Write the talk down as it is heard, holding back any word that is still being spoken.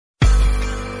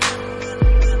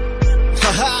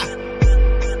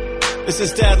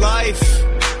This is dad life.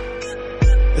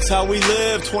 It's how we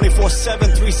live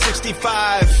 24/7,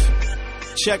 365.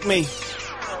 Check me.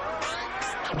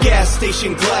 Gas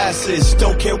station glasses,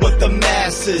 don't care what the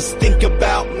masses think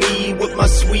about me with my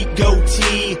sweet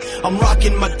goatee. I'm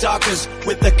rocking my Dockers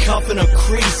with the cuff and a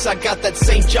crease. I got that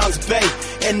St. John's Bay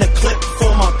and the clip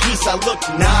for my piece. I look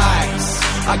nice.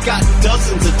 I got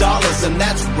dozens of dollars and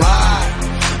that's right.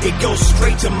 It goes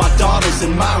straight to my daughters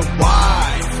and my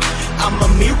wife. I'm a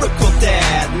miracle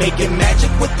dad, making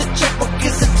magic with the checkbook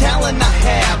is a talent I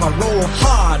have. I roll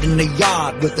hard in the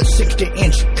yard with a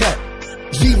 60-inch cut.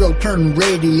 Zero turn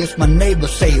radius, my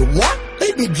neighbors say, what?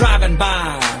 They be driving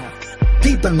by,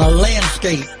 peeping my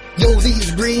landscape. Yo, these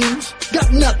greens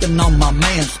got nothing on my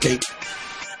manscape.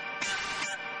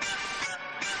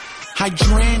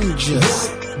 Hydrangeas,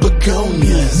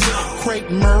 begonias,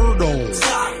 Crape Myrtle,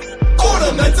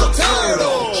 ornamental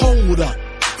turtle. Hold up,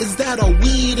 is that a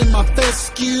weed in my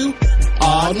fescue?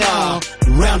 Oh no,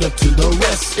 round up to the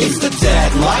rescue. It's the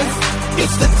dad life,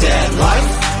 it's the dad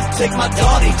life. Take my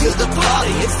daughty to the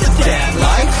potty. It's the dad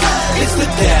life. It's the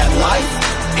dad life.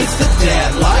 It's the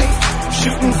dad life.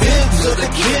 Shooting vids of the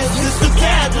kids. It's the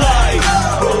dad life.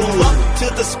 Roll up to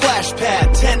the splash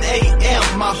pad. 10 a.m.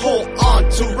 My whole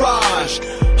entourage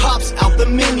hops out the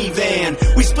minivan.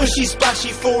 We splishy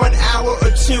splashy for an hour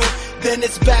or two. Then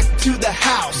it's back to the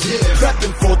house,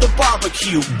 prepping for the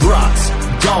barbecue. Brats,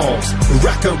 dogs,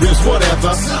 racker ribs,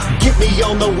 whatever. Get me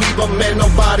on the Weaver, man,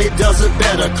 nobody does it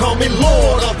better. Call me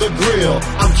Lord of the Grill,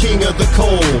 I'm king of the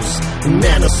coals.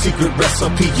 Man, a secret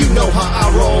recipe, you know how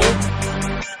I roll.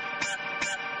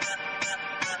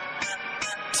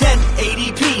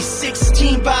 1080p,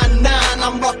 16 by 9.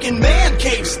 I'm rocking man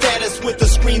cave status with a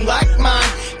screen like mine.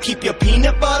 Keep your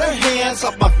peanut butter hands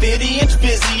off my 50-inch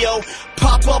Vizio.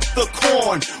 Pop up the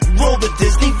corn, roll the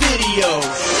Disney video.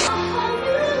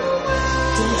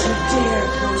 Don't you dare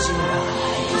close your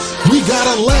eyes. We got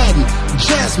Aladdin,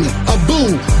 Jasmine,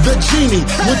 Abu, the genie.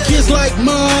 With kids like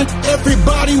mine,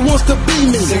 everybody wants to be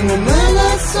me. Sing the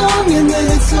night song and then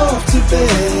it's off to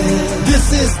bed. This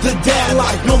is the dad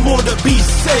life, no more to be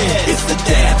said. It's the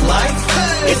dad life,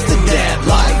 it's the dad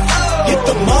life. Hit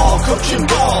the mall, coaching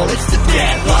ball, it's the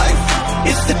dad life.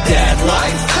 It's the dad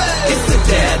life, it's the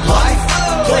dad life.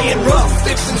 Playing rough,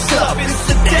 fixing stuff, it's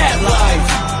the dad life.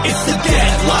 It's the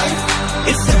dad life,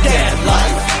 it's the dad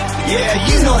life. Yeah,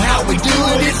 you know how we do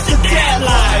it, it's the dad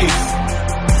life.